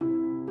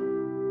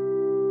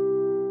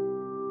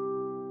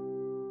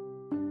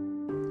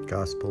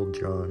Gospel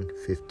John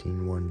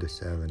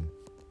 15:1-7.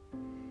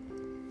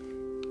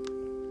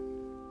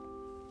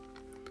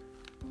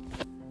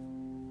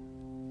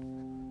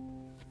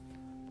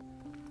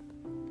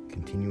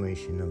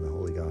 Continuation of the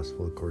Holy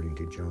Gospel according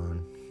to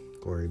John.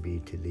 Glory be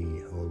to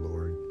thee, O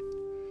Lord.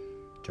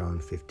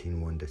 John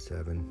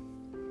 15:1-7.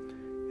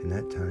 In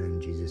that time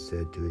Jesus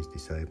said to his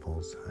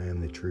disciples, I am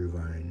the true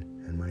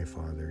vine, and my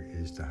Father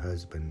is the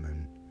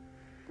husbandman.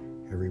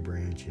 Every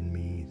branch in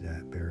me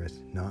that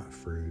beareth not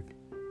fruit,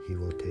 he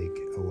will take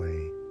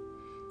away,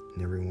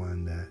 and every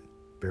one that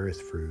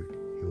beareth fruit,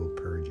 he will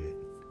purge it,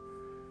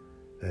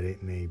 that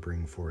it may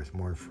bring forth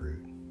more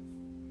fruit.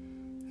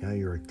 Now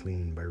you are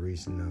clean by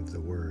reason of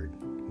the word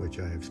which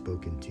I have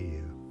spoken to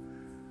you.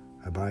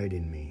 Abide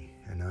in me,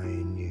 and I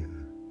in you,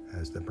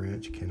 as the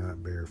branch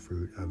cannot bear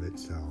fruit of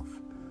itself,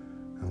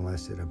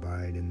 unless it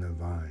abide in the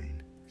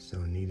vine, so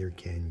neither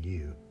can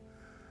you,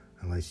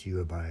 unless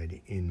you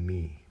abide in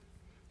me.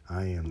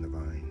 I am the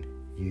vine,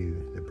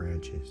 you the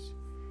branches.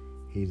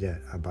 He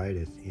that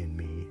abideth in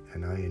me,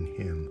 and I in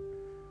him,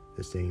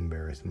 the same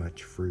beareth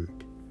much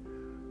fruit.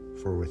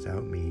 For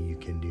without me you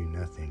can do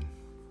nothing.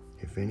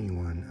 If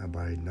anyone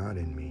abide not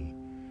in me,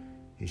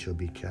 he shall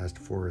be cast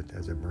forth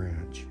as a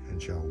branch, and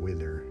shall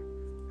wither,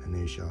 and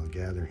they shall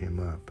gather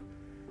him up,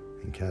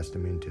 and cast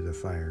him into the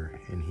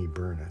fire, and he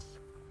burneth.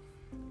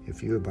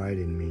 If you abide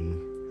in me,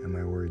 and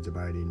my words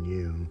abide in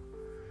you,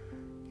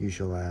 you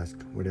shall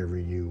ask whatever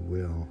you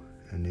will,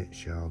 and it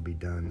shall be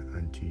done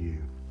unto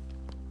you.